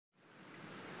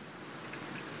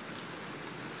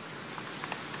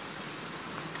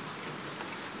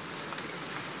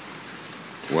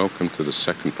welcome to the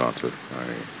second part of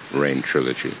my Rain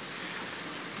trilogy.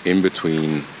 In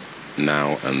between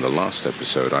now and the last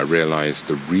episode, I realized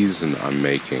the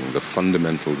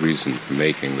fundamental reason for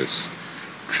making this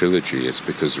trilogy is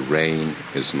because rain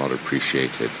is not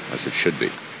appreciated as it should be.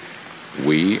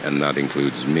 We, and that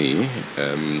includes me,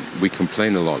 we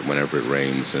complain a lot whenever it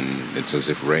rains, and it's as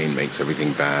if rain makes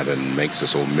everything bad and makes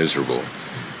us all miserable.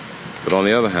 But on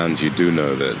the other hand, you do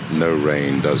know that no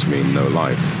rain does mean no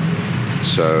life.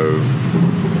 So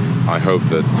I hope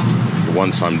that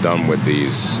once I'm done with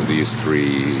these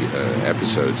three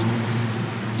episodes,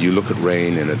 you look at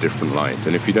rain in a different light.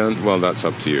 And if you don't, well, that's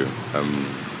up to you.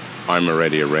 I'm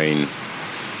already a rain,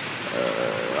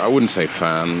 I wouldn't say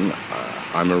fan,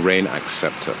 I'm a rain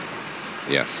acceptor.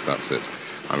 Yes, that's it.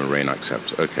 I'm a rain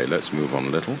acceptor. Okay, let's move on a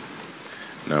little.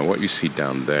 Now, what you see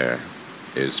down there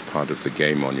is part of the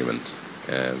gay monument.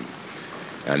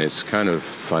 And it's kind of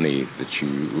funny that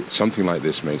something like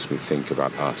this makes me think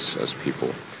about us as people.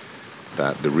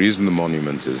 That the reason the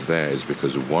monument is there is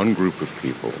because one group of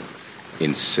people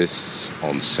insists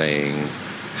on saying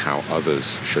how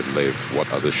others should live,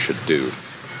 what others should do.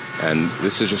 And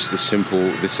this is just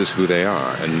this is who they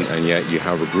are. And yet you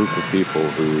have a group of people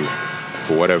who,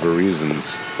 for whatever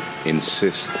reasons,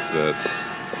 insist that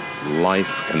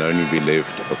life can only be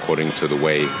lived according to the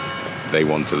way they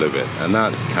want to live it. And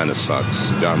that kind of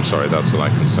sucks. I'm sorry, that's all I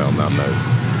can say on that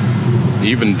note.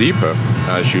 Even deeper,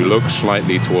 as you look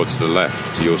slightly towards the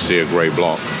left, you'll see a grey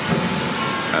block.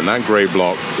 And that grey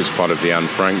block is part of the Anne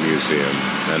Frank Museum.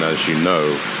 And as you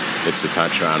know, it's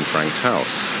attached to Anne Frank's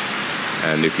house.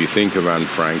 And if you think of Anne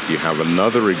Frank, you have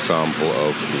another example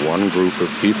of one group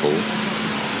of people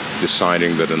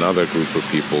deciding that another group of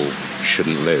people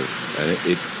shouldn't live. And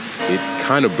it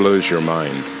kind of blows your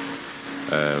mind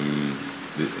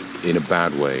in a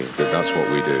bad way that that's what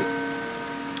we do.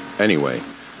 Anyway,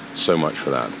 so much for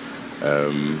that.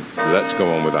 Let's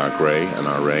go on with our grey and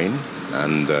our rain.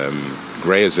 And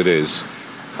grey as it is,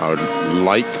 I would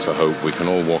like to hope we can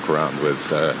all walk around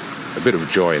with a bit of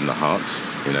joy in the heart.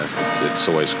 You know, it's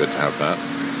always good to have that.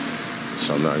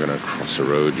 So I'm now going to cross a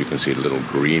road. You can see the little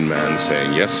green man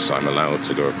saying, yes, I'm allowed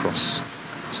to go across.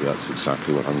 So that's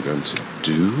exactly what I'm going to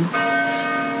do.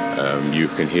 You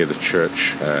can hear the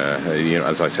church.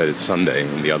 As I said, it's Sunday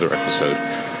in the other episode.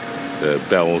 The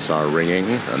bells are ringing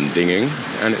and dinging,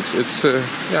 and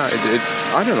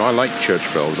I don't know. I like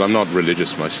church bells. I'm not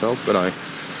religious myself, but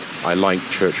I like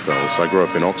church bells. I grew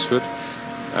up in Oxford,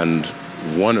 and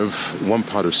one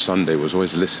part of Sunday was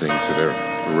always listening to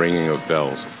the ringing of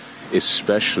bells,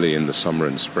 especially in the summer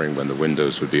and spring when the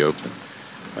windows would be open.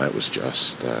 It was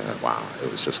just wow.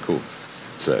 It was just cool.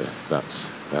 So that's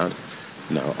that.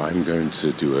 Now I'm going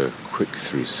to do a quick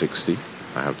 360.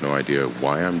 I have no idea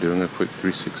why I'm doing a quick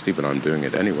 360, but I'm doing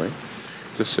it anyway,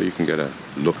 just so you can get a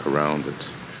look around at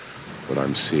what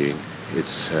I'm seeing.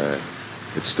 It's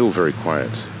still very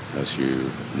quiet, as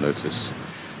you notice.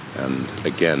 And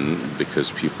again,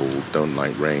 because people don't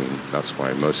like rain, that's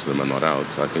why most of them are not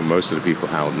out. I think most of the people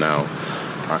out now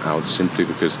are out simply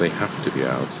because they have to be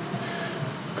out.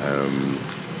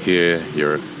 Here,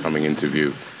 you're coming into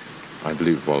view. I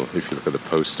believe, well, if you look at the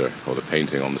poster or the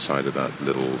painting on the side of that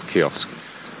little kiosk,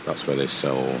 that's where they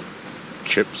sell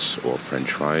chips or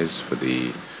French fries for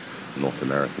the North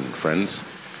American friends.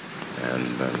 And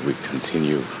then we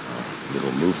continue our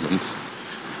little movement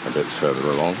a bit further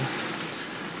along.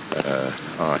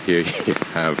 Here you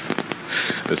have,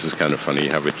 this is kind of funny,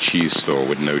 you have a cheese store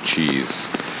with no cheese.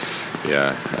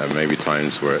 Yeah, maybe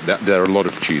times where, there are a lot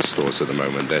of cheese stores at the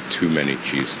moment. There are too many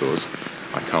cheese stores.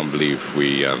 I can't believe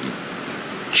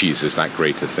cheese is that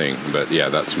great a thing, but yeah,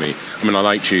 that's me. I mean, I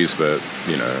like cheese, but,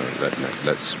 you know,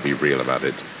 let's be real about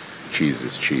it. Cheese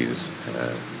is cheese.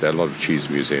 There are a lot of cheese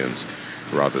museums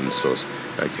rather than stores.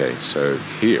 Okay, so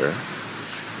here,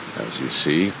 as you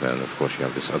see, then of course you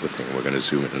have this other thing. We're going to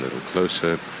zoom in a little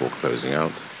closer before closing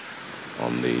out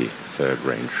on the third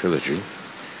Rain trilogy.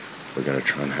 We're going to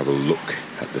try and have a look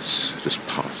at this, just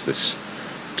past this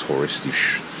touristy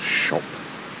shop,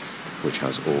 which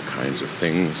has all kinds of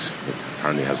things. It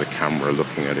apparently has a camera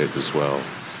looking at it as well.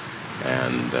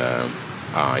 And,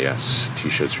 yes,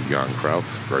 T-shirts from Johan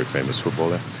Cruyff, very famous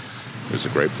footballer. He was a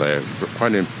great player,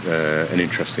 quite an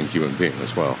interesting human being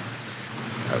as well.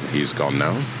 He's gone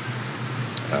now.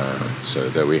 So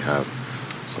there we have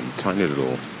some tiny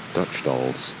little Dutch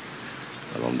dolls.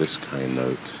 And on this kind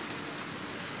note,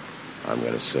 I'm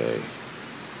going to say,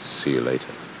 see you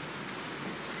later.